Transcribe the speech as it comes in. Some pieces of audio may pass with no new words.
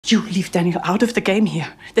You leave Daniel out of the game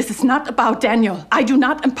here. This is not about Daniel. I do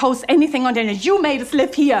not impose anything on Daniel. You made us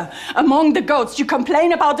live here, among the goats. You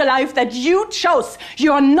complain about the life that you chose.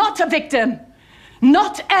 You are not a victim.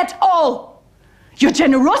 Not at all. Your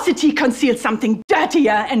generosity conceals something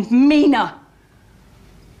dirtier and meaner.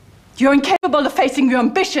 You're incapable of facing your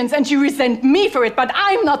ambitions and you resent me for it, but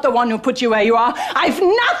I'm not the one who put you where you are. I've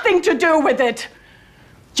nothing to do with it.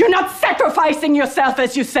 You're not sacrificing yourself,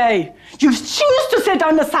 as you say. You choose to sit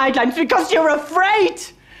on the sidelines because you're afraid.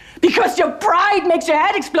 Because your pride makes your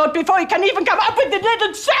head explode before you can even come up with a little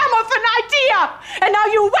germ of an idea. And now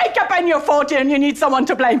you wake up and you're 40 and you need someone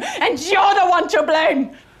to blame. And you're the one to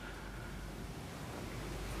blame.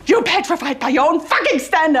 You're petrified by your own fucking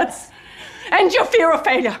standards. And your fear of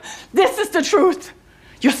failure. This is the truth.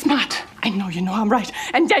 You're smart. I know you know I'm right.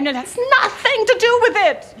 And Daniel has nothing to do with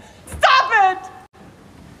it. Stop it!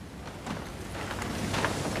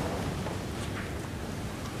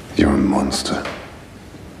 You're a monster.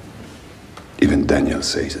 Even Daniel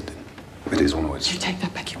says it. With his own words. You take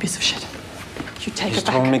that back, you piece of shit. You take He's it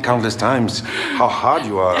back. told me countless times how hard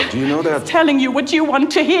you are. Do you know that? He's telling you what you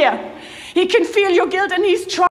want to hear. He can feel your guilt and he's trying.